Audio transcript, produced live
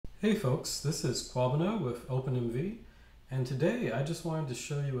Hey folks, this is Quabana with OpenMV, and today I just wanted to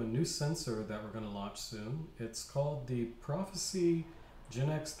show you a new sensor that we're going to launch soon. It's called the Prophecy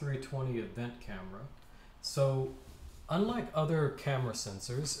GenX320 event camera. So, unlike other camera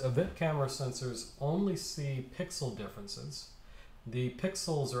sensors, event camera sensors only see pixel differences. The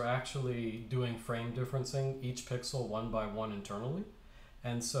pixels are actually doing frame differencing, each pixel one by one internally.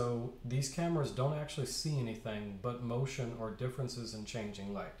 And so these cameras don't actually see anything but motion or differences in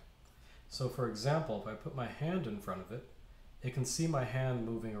changing light. So for example, if I put my hand in front of it, it can see my hand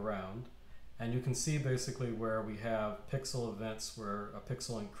moving around, and you can see basically where we have pixel events where a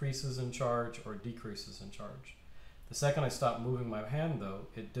pixel increases in charge or decreases in charge. The second I stop moving my hand though,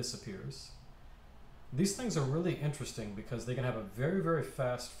 it disappears. These things are really interesting because they can have a very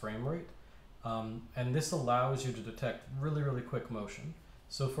fast frame rate, and this allows you to detect really quick motion.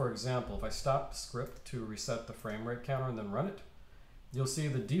 So for example, if I stop the script to reset the frame rate counter and then run it, you'll see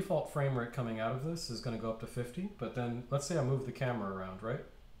the default frame rate coming out of this is going to go up to 50, but then let's say I move the camera around, right?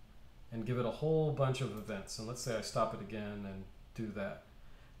 And give it a whole bunch of events, and let's say I stop it again and do that.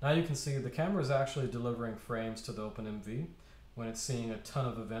 Now you can see the camera is actually delivering frames to the OpenMV when it's seeing a ton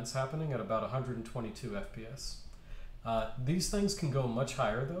of events happening at about 122 FPS. These things can go much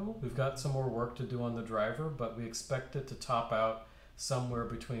higher though. We've got some more work to do on the driver, but we expect it to top out somewhere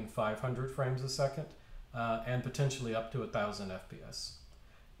between 500 frames a second and potentially up to 1000 FPS.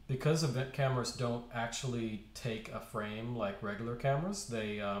 Because event cameras don't actually take a frame like regular cameras,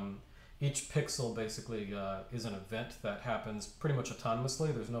 they each pixel basically is an event that happens pretty much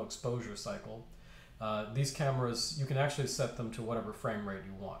autonomously. There's no exposure cycle. These cameras, you can actually set them to whatever frame rate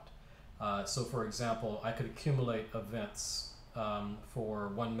you want. So for example, I could accumulate events for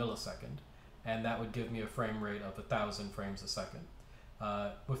 1 millisecond, and that would give me a frame rate of 1000 frames a second.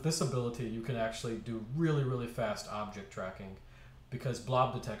 With this ability, you can actually do really fast object tracking because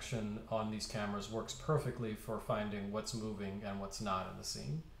blob detection on these cameras works perfectly for finding what's moving and what's not in the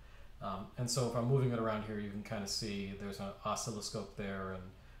scene. And so if I'm moving it around here, you can kind of see there's an oscilloscope there, and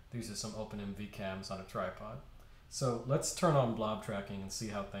these are some OpenMV cams on a tripod. So let's turn on blob tracking and see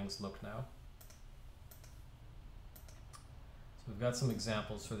how things look now. So we've got some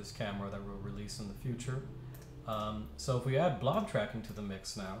examples for this camera that we'll release in the future. So if we add blob tracking to the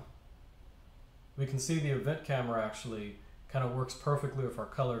mix now, we can see the event camera actually kind of works perfectly with our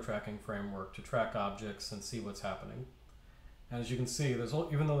color tracking framework to track objects and see what's happening. And as you can see, even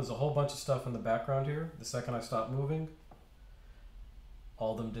though there's a whole bunch of stuff in the background here, the second I stop moving,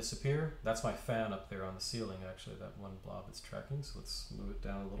 all of them disappear. That's my fan up there on the ceiling, actually, that one blob it's tracking. So let's move it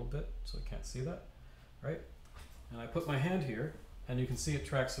down a little bit so we can't see that, right? And I put my hand here, and you can see it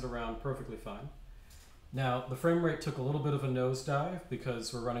tracks it around perfectly fine. Now, the frame rate took a little bit of a nosedive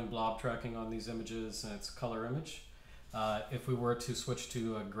because we're running blob tracking on these images and it's a color image. If we were to switch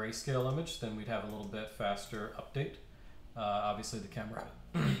to a grayscale image, then we'd have a little bit faster update. Obviously, the camera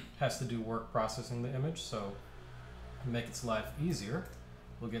has to do work processing the image, so to make its life easier,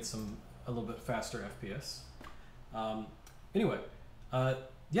 we'll get a little bit faster FPS. Anyway,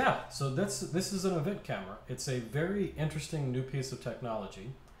 yeah, so this is an event camera. It's a very interesting new piece of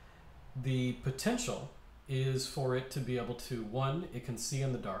technology. The potential is for it to be able to, one, it can see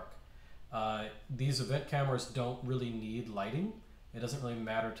in the dark. These event cameras don't really need lighting. It doesn't really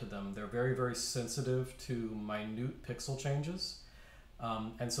matter to them. They're very sensitive to minute pixel changes.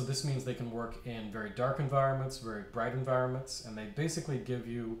 And so this means they can work in very dark environments, very bright environments, and they basically give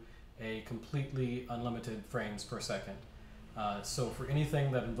you a completely unlimited frames per second. So for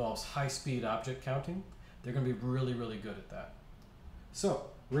anything that involves high-speed object counting, they're going to be really good at that. So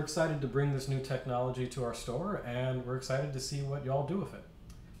we're excited to bring this new technology to our store, and we're excited to see what y'all do with it.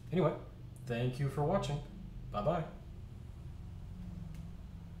 Anyway, thank you for watching. Bye-bye.